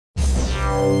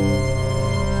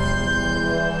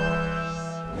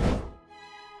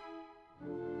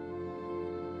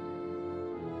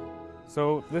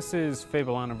So this is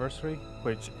Fable Anniversary,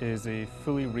 which is a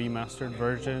fully remastered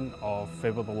version of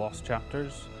Fable The Lost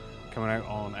Chapters, coming out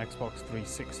on Xbox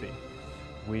 360.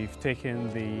 We've taken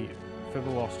the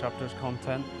Fable Lost Chapters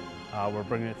content, we're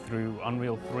bringing it through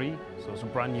Unreal 3, so it's a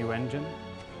brand new engine.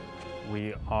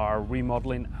 We are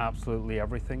remodeling absolutely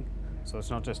everything, so it's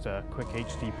not just a quick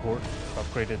HD port of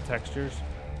upgraded textures.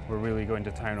 We're really going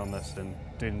to town on this and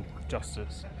doing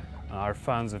justice. Our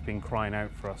fans have been crying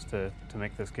out for us to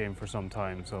make this game for some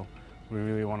time, so we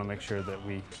really want to make sure that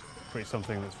we create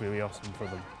something that's really awesome for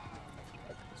them.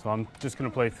 So I'm just going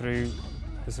to play through.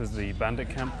 This is the Bandit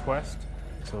Camp quest.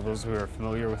 So those who are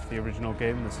familiar with the original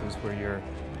game, this is where you're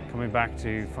coming back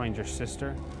to find your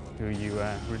sister, who you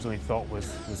originally thought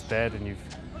was dead, and you've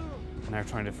now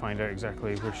trying to find out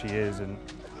exactly where she is and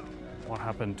what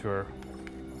happened to her.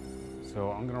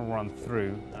 So I'm going to run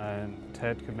through, and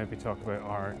Ted could maybe talk about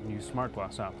our new smart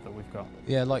glass app that we've got.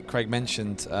 Yeah, like Craig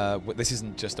mentioned, this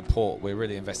isn't just a port, we're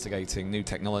really investigating new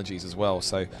technologies as well.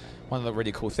 So one of the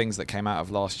really cool things that came out of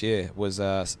last year was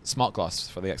smart glass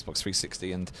for the Xbox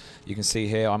 360, and you can see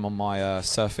here I'm on my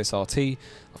Surface RT,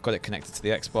 I've got it connected to the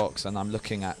Xbox, and I'm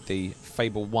looking at the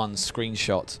Fable 1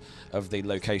 screenshot of the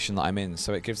location that I'm in,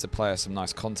 so it gives the player some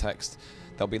nice context.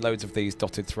 There'll be loads of these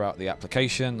dotted throughout the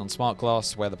application on Smart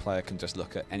Glass, where the player can just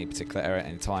look at any particular area at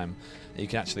any time. You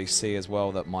can actually see as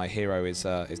well that my hero is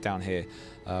down here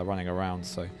running around.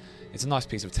 So it's a nice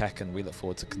piece of tech, and we look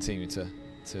forward to continue to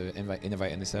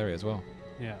innovate in this area as well.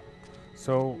 Yeah.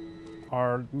 So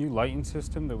our new lighting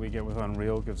system that we get with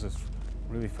Unreal gives us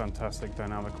really fantastic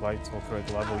dynamic lights all throughout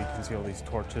the level. You can see all these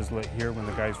torches lit here when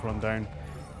the guys run down.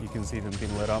 You can see them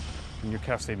being lit up. When you're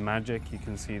casting magic, you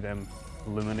can see them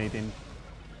illuminating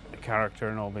the character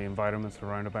and all the environments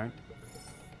around about.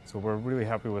 So we're really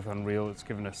happy with Unreal. It's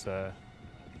given us a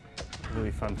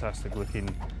really fantastic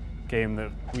looking game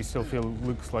that we still feel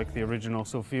looks like the original,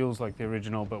 still feels like the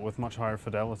original, but with much higher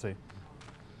fidelity.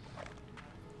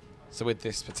 So with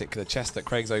this particular chest that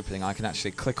Craig's opening, I can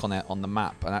actually click on it on the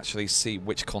map and actually see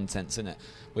which content's in it.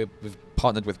 We've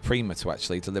partnered with Prima to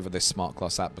actually deliver this smart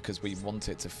glass app because we want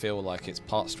it to feel like it's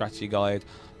part strategy guide,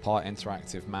 part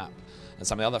interactive map. And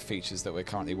some of the other features that we're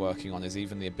currently working on is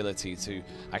even the ability to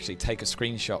actually take a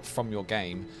screenshot from your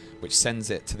game, which sends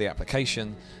it to the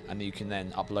application, and you can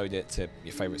then upload it to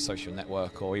your favorite social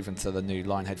network or even to the new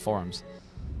Lionhead forums.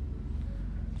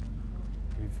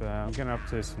 I'm getting up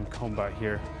to some combat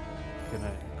here. I'm going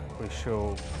to quickly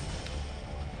show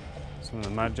some of the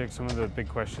magic. Some of the big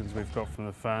questions we've got from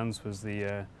the fans was the,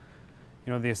 you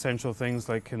know, the essential things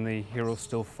like, can the hero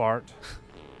still fart?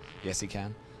 Yes, he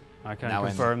can. I can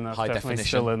confirm that's definitely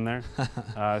still in there.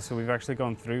 So we've actually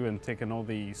gone through and taken all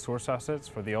the source assets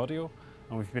for the audio,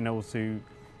 and we've been able to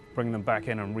bring them back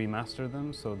in and remaster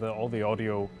them. So all the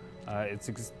audio, it's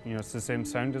the same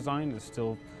sound design. It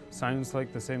still sounds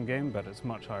like the same game, but it's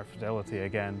much higher fidelity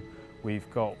again. We've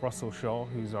got Russell Shaw,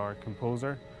 who's our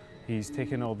composer. He's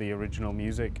taken all the original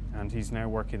music and he's now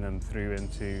working them through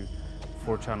into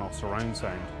 4-channel surround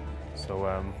sound. So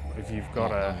if you've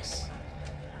got a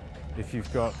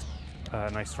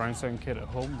nice surround sound kit at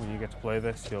home, when you get to play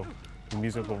this, the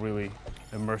music will really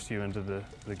immerse you into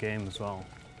the game as well.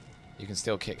 You can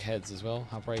still kick heads as well.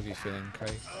 How brave are you feeling,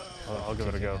 Craig? I'll give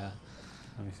it a go.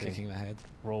 Let me see. Kicking the head.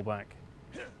 Roll back.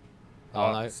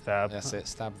 Oh no! Stab. That's it.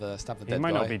 Stab the dead guy. He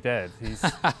might not be dead. He's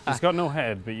got no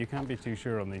head, but you can't be too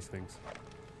sure on these things.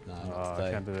 No, not today.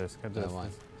 I can't do this. Can't do this.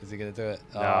 Is he going to do it?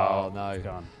 No, oh no! It's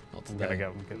gone. Not today. I'm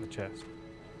gonna get the chest.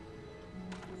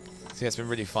 So yeah, it's been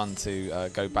really fun to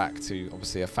go back to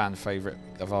obviously a fan favourite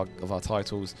of our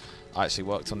titles. I actually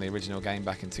worked on the original game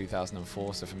back in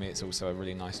 2004, so for me it's also a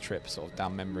really nice trip sort of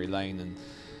down memory lane, and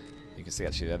you can see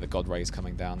actually there the God rays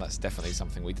coming down. That's definitely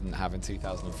something we didn't have in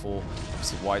 2004.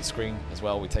 Obviously widescreen as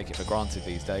well, we take it for granted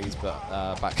these days, but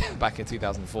back in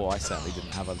 2004 I certainly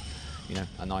didn't have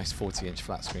a nice 40-inch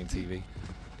flat screen TV.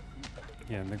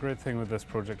 Yeah, and the great thing with this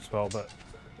project as well, but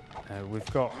we've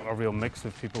got a real mix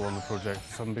of people on the project.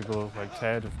 Some people like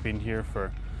Ted have been here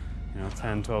for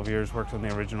 10, 12 years, worked on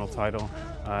the original title,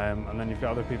 and then you've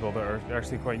got other people that are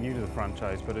actually quite new to the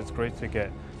franchise, but it's great to get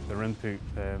their input,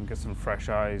 get some fresh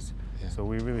eyes. Yeah. So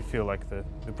we really feel like the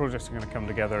projects are going to come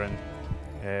together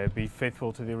and be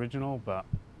faithful to the original, but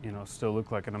still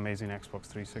look like an amazing Xbox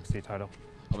 360 title.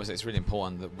 Obviously it's really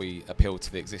important that we appeal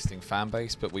to the existing fan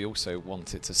base, but we also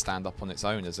want it to stand up on its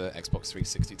own as an Xbox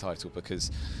 360 title,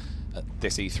 because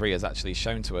this E3 has actually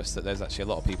shown to us that there's actually a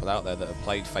lot of people out there that have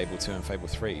played Fable 2 and Fable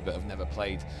 3 but have never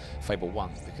played Fable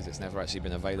 1 because it's never actually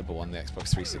been available on the Xbox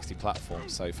 360 platform.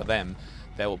 So for them,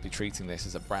 they will be treating this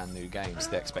as a brand new game, so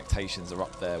the expectations are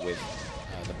up there with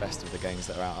the best of the games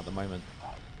that are out at the moment.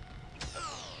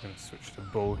 I'm going to switch to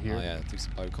bow here. Oh yeah, do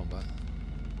some bow combat.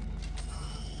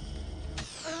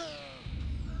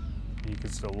 You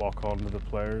can still lock on to the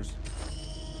players.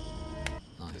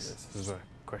 Nice. This is a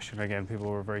question again people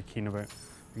were very keen about,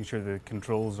 making sure the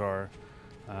controls are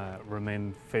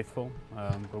remain faithful,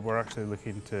 but we're actually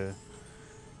looking to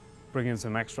bring in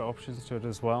some extra options to it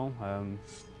as well.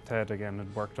 Ted again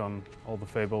had worked on all the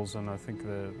Fables, and I think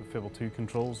the Fable 2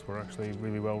 controls were actually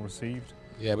really well received.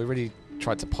 Yeah, we really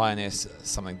tried to pioneer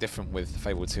something different with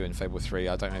Fable 2 and Fable 3.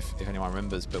 I don't know if anyone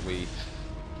remembers, but we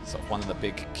sort of one of the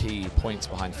big key points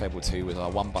behind Fable 2 was our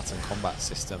one-button combat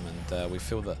system, and we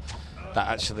feel that that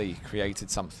actually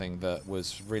created something that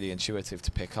was really intuitive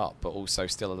to pick up, but also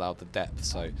still allowed the depth.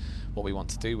 So what we want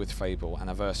to do with Fable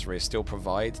Anniversary is still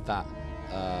provide that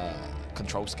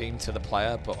control scheme to the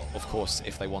player, but of course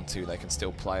if they want to, they can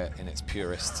still play it in its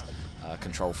purest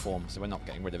control form, so we're not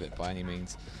getting rid of it by any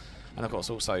means. And of course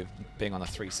also being on a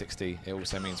 360, it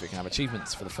also means we can have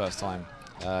achievements for the first time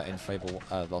in Fable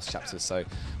Lost Chapters. So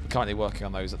we're currently working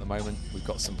on those at the moment. We've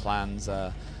got some plans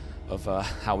of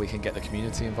how we can get the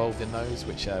community involved in those,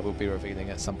 which we'll be revealing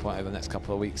at some point over the next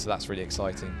couple of weeks, so that's really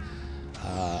exciting.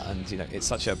 And you know, it's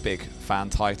such a big fan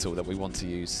title that we want to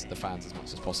use the fans as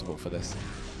much as possible for this.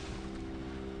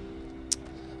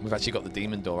 We've actually got the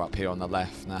demon door up here on the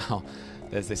left now.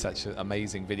 There's this actually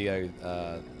amazing video,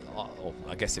 or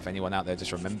I guess if anyone out there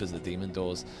just remembers the demon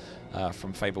doors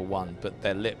from Fable 1, but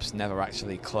their lips never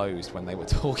actually closed when they were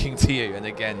talking to you. And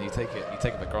again, you take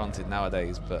it for granted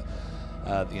nowadays, but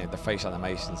you know, the facial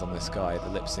animations on this guy, the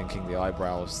lip syncing, the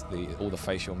eyebrows, all the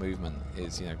facial movement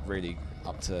is, you know, really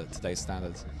up to today's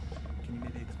standards.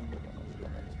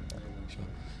 Sure.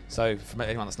 So for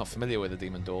anyone that's not familiar with the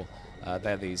demon door,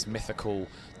 they're these mythical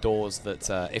doors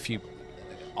that if you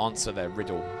answer their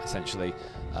riddle, essentially,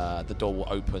 the door will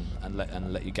open and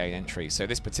let you gain entry. So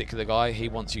this particular guy, he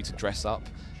wants you to dress up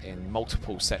in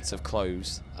multiple sets of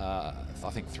clothes. I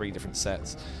think 3 different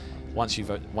sets. Once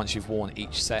you've worn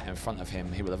each set in front of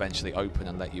him, he will eventually open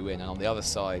and let you in. And on the other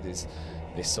side is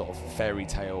this sort of fairy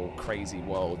tale, crazy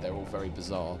world. They're all very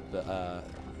bizarre. But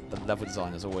the level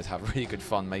designers always have really good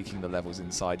fun making the levels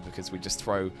inside, because we just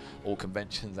throw all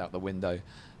conventions out the window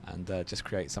and just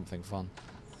create something fun.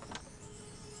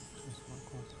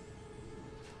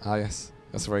 Ah yes,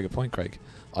 that's a very good point, Craig.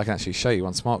 I can actually show you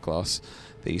on Smart Glass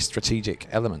the strategic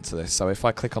element to this. So if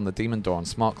I click on the demon door on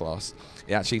Smart Glass,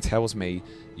 it actually tells me,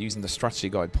 using the strategy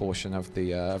guide portion of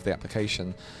the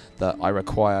application, that I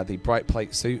require the bright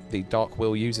plate suit, the dark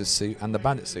will user's suit, and the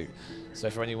bandit suit. So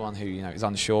for anyone who, you know, is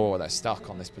unsure or they're stuck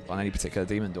on any particular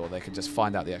demon door, they can just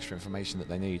find out the extra information that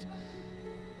they need.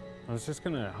 I was just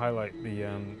going to highlight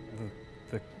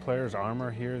the player's armor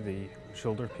here, the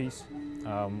shoulder piece.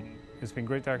 It's been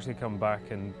great to actually come back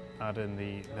and add in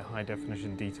the high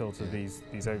definition detail to these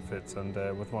outfits, and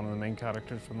with one of the main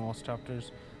characters from the Lost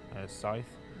Chapters, Scythe,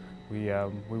 we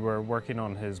were working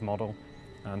on his model,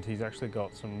 and he's actually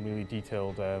got some really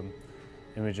detailed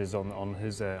images on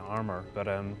his armor, but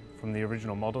from the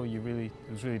original model it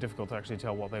was really difficult to actually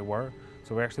tell what they were.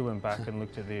 So we actually went back and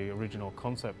looked at the original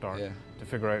concept art to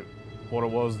figure out what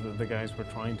it was that the guys were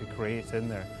trying to create in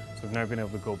there. So we've now been able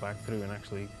to go back through and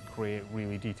actually create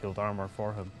really detailed armor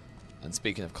for him. And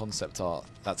speaking of concept art,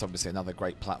 that's obviously another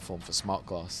great platform for Smart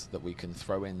Glass, that we can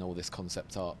throw in all this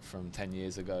concept art from 10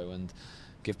 years ago and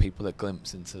give people a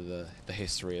glimpse into the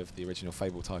history of the original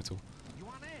Fable title. You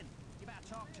want in? You better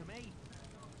talk to me.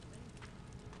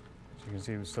 So you can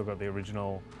see we've still got the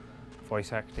original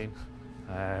voice acting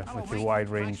with the wide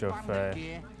range of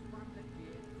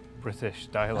British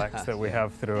dialects that we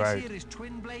have throughout. This here is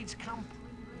Twin Blades Camp.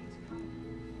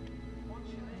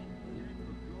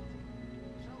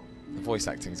 The voice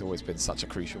acting has always been such a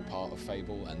crucial part of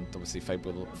Fable, and obviously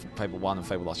Fable 1 and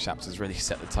Fable Lost Chapters really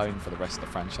set the tone for the rest of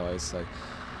the franchise. So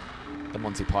the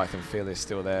Monty Python feel is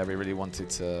still there. We really wanted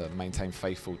to maintain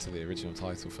faithful to the original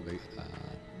title for the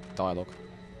dialogue.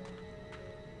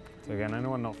 So again,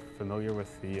 anyone not familiar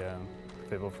with the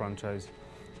Fable franchise,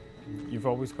 you've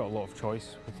always got a lot of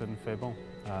choice within Fable.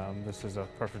 This is a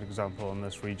perfect example in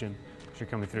this region. As you're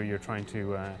coming through, you're trying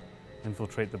to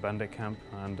infiltrate the bandit camp,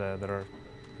 and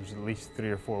there's at least 3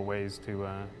 or 4 ways to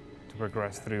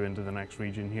progress through into the next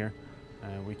region here.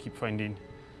 We keep finding,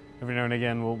 every now and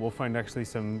again, we'll find actually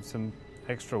some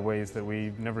extra ways that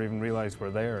we never even realized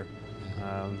were there.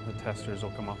 The testers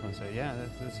will come up and say, yeah,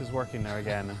 this is working now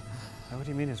again. What do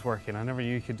you mean it's working? I never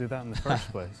knew you could do that in the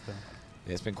first place. So.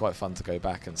 Yeah, it's been quite fun to go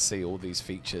back and see all these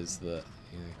features that,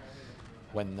 you know,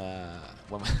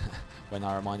 when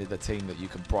I reminded the team that you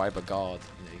can bribe a guard,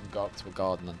 you know, you can go up to a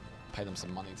guard and then pay them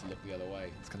some money to look the other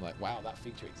way. It's kind of like, wow, that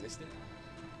feature existed.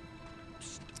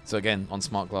 So again, on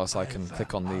Smart Glass, I can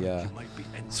click on the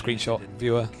screenshot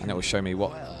viewer, and it will show me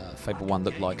what Fable 1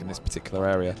 looked like in this particular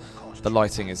area. The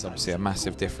lighting is obviously a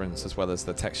massive difference, as well as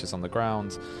the textures on the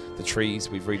ground, the trees.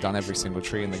 We've redone every single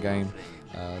tree in the game,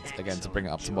 again, to bring it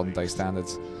up to modern day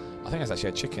standards. I think there's actually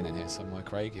a chicken in here somewhere,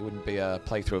 Craig. It wouldn't be a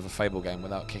playthrough of a Fable game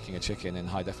without kicking a chicken in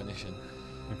high definition.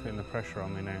 You're putting the pressure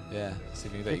on me now. Yeah. See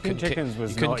if you can do it. Kicking chickens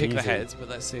was you couldn't not kick the easy. head, but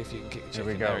let's see if you can kick the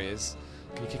chicken. There he is.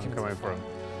 Can you kick him Coming from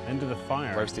into the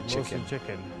fire. Roasted chicken.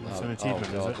 That's an achievement,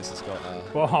 oh God, is it? this has got.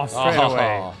 Whoa, straight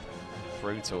away.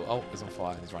 Brutal. Oh, he's on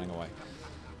fire. He's running away.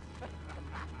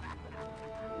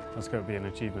 That's got to be an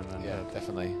achievement then. Yeah,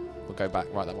 definitely. We'll go back,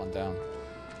 write that one down.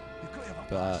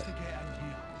 But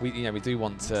we do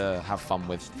want to have fun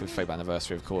with Fable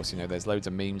Anniversary, of course. You know, there's loads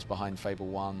of memes behind Fable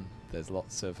 1. There's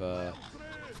lots of,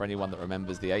 for anyone that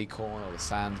remembers the acorn or the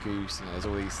sand goose, you know, there's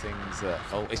all these things that,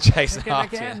 oh, it's chasing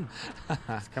after you.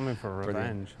 It's coming for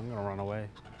revenge. I'm going to run away.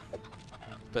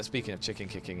 But speaking of chicken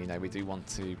kicking, you know, we do want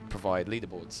to provide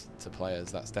leaderboards to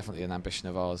players. That's definitely an ambition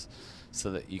of ours,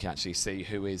 so that you can actually see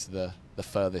who is the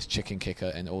furthest chicken kicker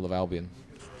in all of Albion.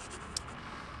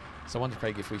 So I wonder,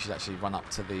 Craig, if we should actually run up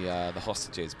to the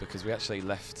hostages, because we actually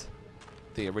left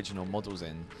the original models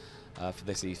in for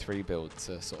this E3 build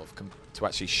to sort of to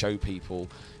actually show people.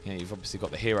 You know, you've obviously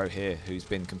got the hero here who's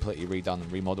been completely redone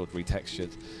and remodeled,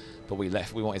 retextured, but we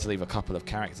wanted to leave a couple of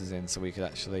characters in so we could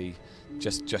actually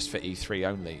just for E3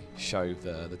 only show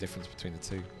the difference between the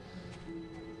two.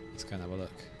 Let's go and have a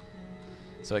look.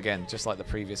 So again, just like the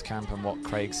previous camp and what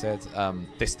Craig said,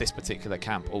 this particular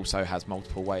camp also has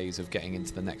multiple ways of getting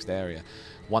into the next area.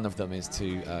 One of them is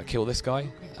to kill this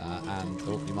guy, and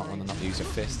oh, you might want to not use your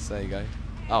fists. There you go.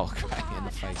 Oh, Craig in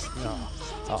the face.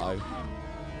 Uh-oh.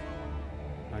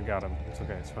 I got him. It's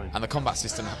okay. It's fine. And the combat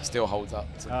system still holds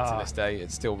up to this day.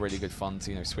 It's still really good fun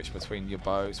to, you know, switch between your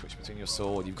bow, switch between your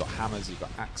sword. You've got hammers, you've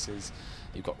got axes,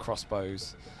 you've got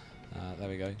crossbows. There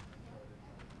we go.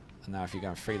 And now if you go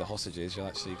and free the hostages, you'll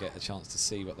actually get a chance to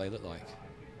see what they look like.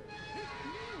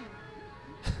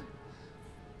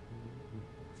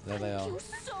 There they are.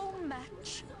 So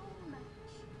much.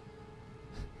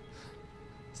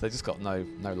 So they just got no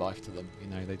life to them, you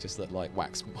know, they just look like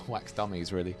wax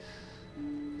dummies, really.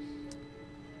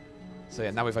 So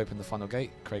yeah, now we've opened the final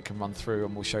gate, Craig can run through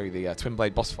and we'll show you the Twin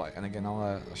Blade boss fight. And again,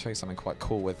 I'll show you something quite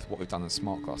cool with what we've done in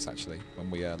Smart Glass, actually, when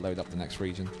we load up the next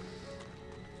region.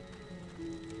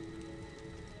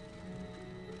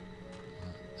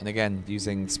 And again,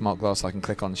 using Smart Glass, I can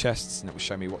click on chests and it will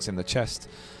show me what's in the chest.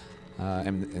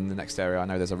 In the next area, I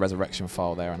know there's a resurrection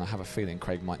file there, and I have a feeling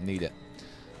Craig might need it,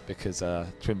 because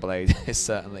Twin Blade is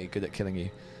certainly good at killing you.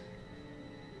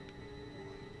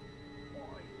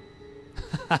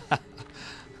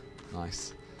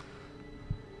 Nice.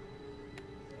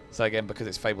 So again, because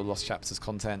it's Fable Lost Chapters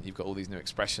content, you've got all these new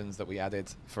expressions that we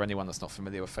added. For anyone that's not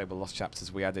familiar with Fable Lost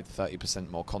Chapters, we added 30%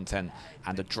 more content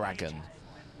and a dragon.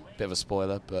 Bit of a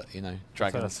spoiler, but you know,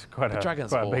 dragons. So quite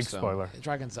a big spoiler.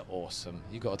 Dragons are awesome.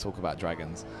 You've got to talk about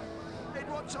dragons. It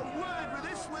wants a word with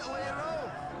this little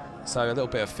hero. So a little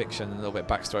bit of fiction and a little bit of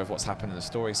backstory of what's happened in the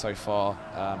story so far.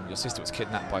 Your sister was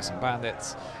kidnapped by some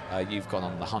bandits. You've gone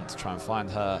on the hunt to try and find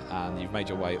her, and you've made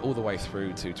your way all the way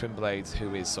through to Twin Blades,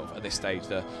 who is sort of at this stage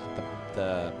the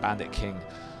bandit king,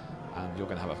 and you're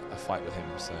going to have a fight with him.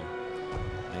 So,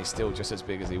 and he's still just as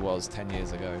big as he was 10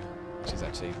 years ago, which is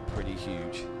actually pretty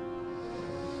huge.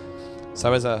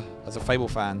 So as a Fable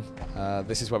fan,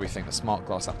 this is where we think the Smart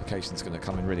Glass application is going to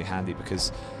come in really handy,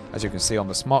 because as you can see on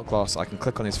the Smart Glass, I can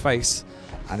click on his face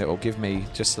and it will give me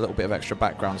just a little bit of extra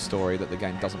background story that the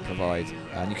game doesn't provide,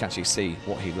 and you can actually see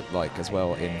what he looked like as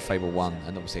well in Fable 1,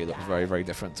 and obviously it looks very, very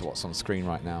different to what's on screen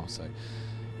right now. So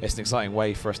it's an exciting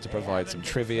way for us to provide some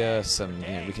trivia,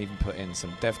 we can even put in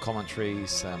some dev commentary,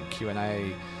 some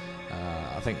Q&A.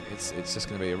 I think it's just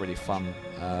going to be a really fun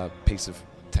piece of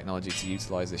technology to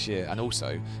utilize this year, and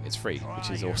also it's free, which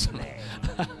is awesome.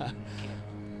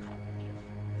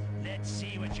 Let's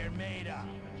see what you're made of.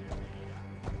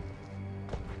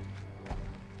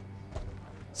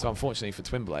 So unfortunately for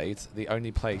Twin Blade, the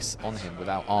only place on him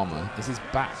without armor is his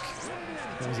back.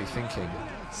 What was he thinking?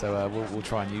 So we'll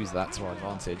try and use that to our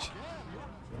advantage.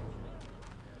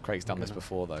 Craig's done this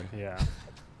before though. Yeah.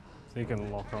 So you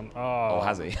can lock on. Oh,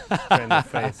 has he? Straight in the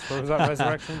face. What was that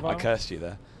resurrection vial? I cursed you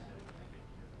there.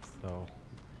 So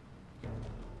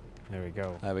there we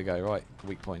go. There we go. Right,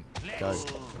 weak point. Go.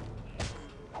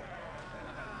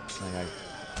 You know,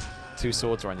 2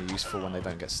 swords are only useful when they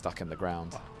don't get stuck in the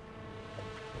ground.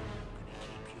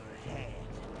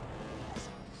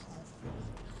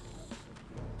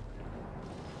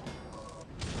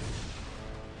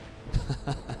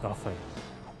 Nothing.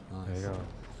 Nice. There you go.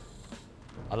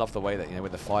 I love the way that, you know,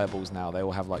 with the fireballs now, they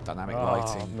all have like dynamic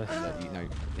lighting. missed And that, you know,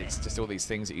 it's just all these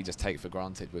things that you just take for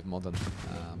granted with modern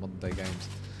day games.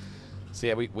 So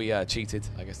yeah, we cheated,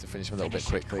 I guess, to finish them a little bit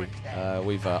quickly.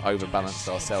 We've overbalanced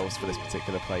ourselves for this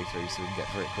particular playthrough, so we can get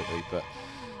through it quickly. But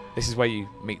this is where you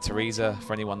meet Teresa.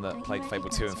 For anyone that played Fable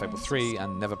 2 and Fable 3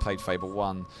 and never played Fable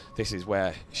 1, this is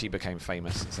where she became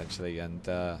famous, essentially. And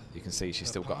you can see she's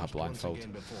still got her blindfold.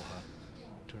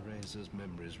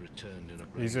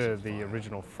 These are the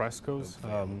original frescoes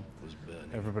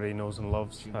everybody knows and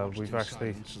loves. We've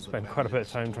actually spent quite a bit of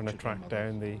time trying to track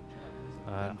down the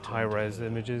high-res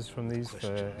images from these.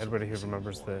 For everybody who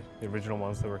remembers the original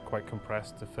ones that were quite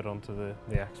compressed to fit onto the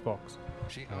Xbox.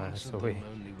 So we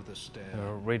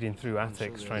are raiding through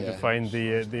attics trying to find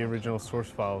the original source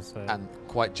files. And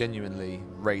quite genuinely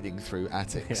raiding through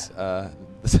attics.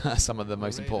 Some of the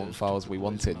most important files we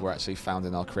wanted were actually found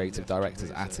in our creative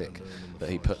director's attic that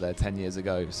he put there 10 years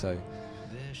ago. So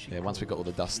yeah, once we got all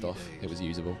the dust off, it was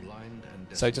usable.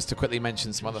 So just to quickly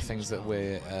mention some other things that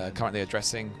we're currently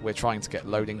addressing, we're trying to get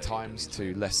loading times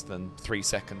to less than 3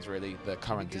 seconds really. The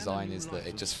current design is that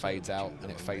it just fades out and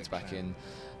it fades back in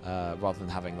rather than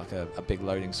having like a big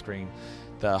loading screen.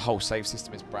 The whole save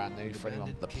system is brand new. For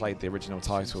anyone that played the original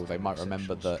title, they might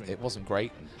remember that it wasn't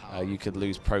great. You could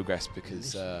lose progress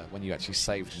because when you actually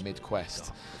saved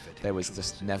mid-quest, there was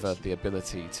just never the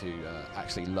ability to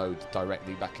actually load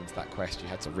directly back into that quest. You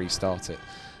had to restart it.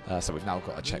 So we've now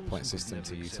got a checkpoint system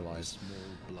to utilise.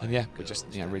 And yeah, we're just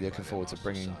really looking forward to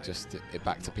bringing just it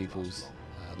back to people's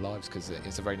lives, because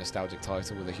it's a very nostalgic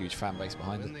title with a huge fan base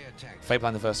behind it. Fable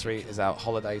Anniversary is out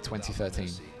holiday 2013.